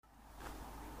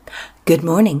Good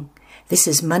morning. This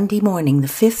is Monday morning, the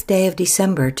 5th day of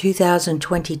December,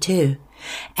 2022.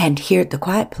 And here at the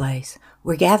Quiet Place,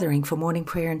 we're gathering for morning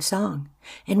prayer and song.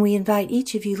 And we invite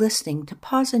each of you listening to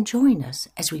pause and join us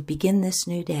as we begin this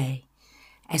new day,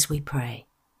 as we pray.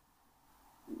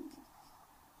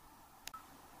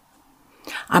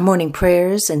 Our morning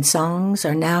prayers and songs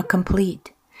are now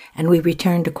complete, and we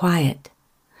return to quiet,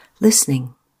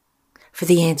 listening for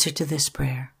the answer to this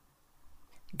prayer.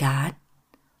 God,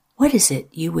 what is it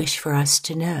you wish for us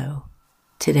to know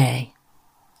today?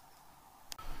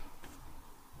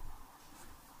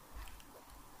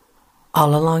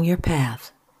 All along your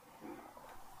path,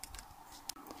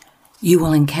 you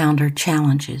will encounter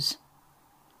challenges,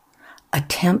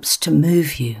 attempts to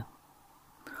move you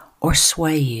or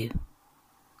sway you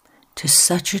to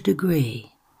such a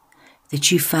degree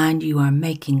that you find you are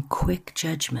making quick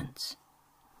judgments.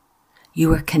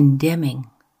 You are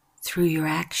condemning through your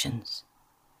actions.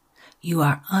 You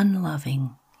are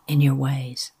unloving in your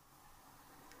ways.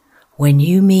 When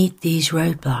you meet these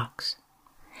roadblocks,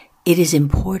 it is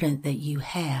important that you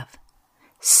have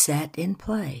set in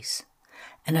place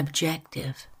an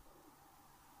objective,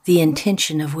 the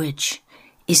intention of which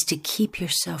is to keep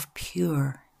yourself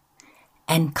pure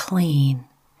and clean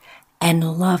and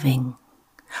loving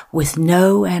with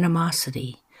no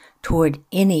animosity toward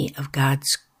any of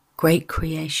God's great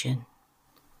creation.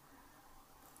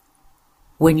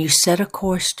 When you set a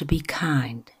course to be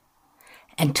kind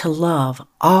and to love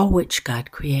all which God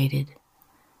created,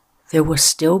 there will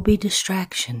still be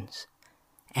distractions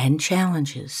and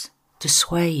challenges to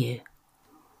sway you.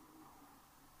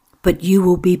 But you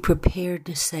will be prepared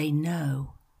to say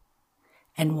no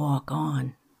and walk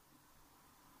on.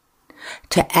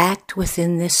 To act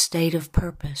within this state of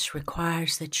purpose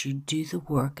requires that you do the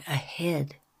work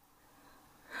ahead.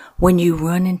 When you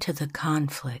run into the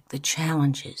conflict, the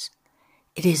challenges,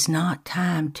 it is not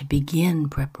time to begin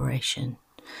preparation,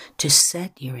 to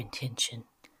set your intention.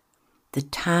 The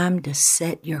time to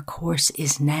set your course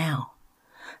is now,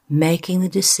 making the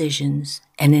decisions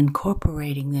and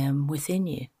incorporating them within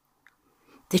you,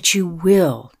 that you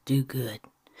will do good,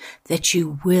 that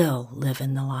you will live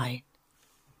in the light.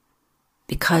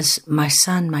 Because, my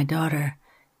son, my daughter,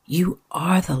 you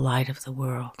are the light of the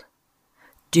world.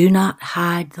 Do not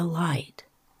hide the light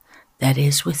that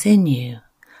is within you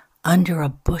under a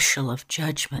bushel of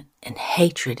judgment and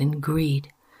hatred and greed.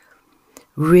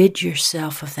 Rid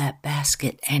yourself of that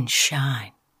basket and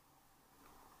shine.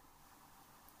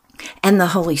 And the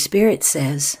Holy Spirit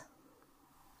says,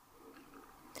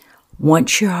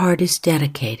 once your heart is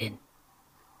dedicated,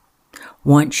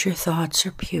 once your thoughts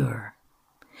are pure,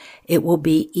 it will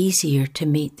be easier to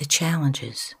meet the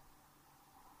challenges.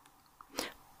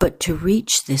 But to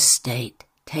reach this state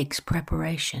takes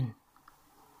preparation.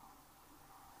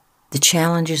 The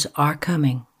challenges are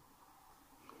coming.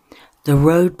 The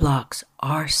roadblocks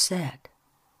are set.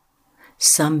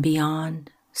 Some beyond,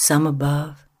 some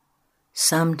above,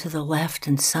 some to the left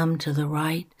and some to the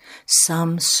right,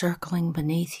 some circling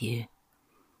beneath you.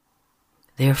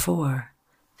 Therefore,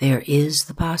 there is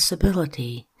the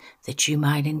possibility that you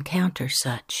might encounter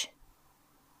such.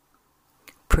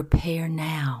 Prepare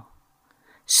now,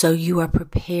 so you are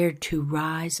prepared to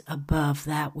rise above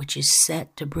that which is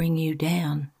set to bring you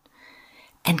down,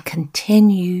 and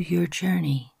continue your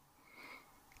journey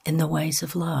in the ways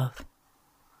of love,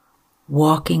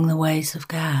 walking the ways of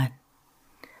God,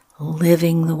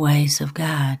 living the ways of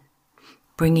God,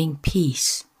 bringing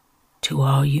peace to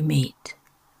all you meet.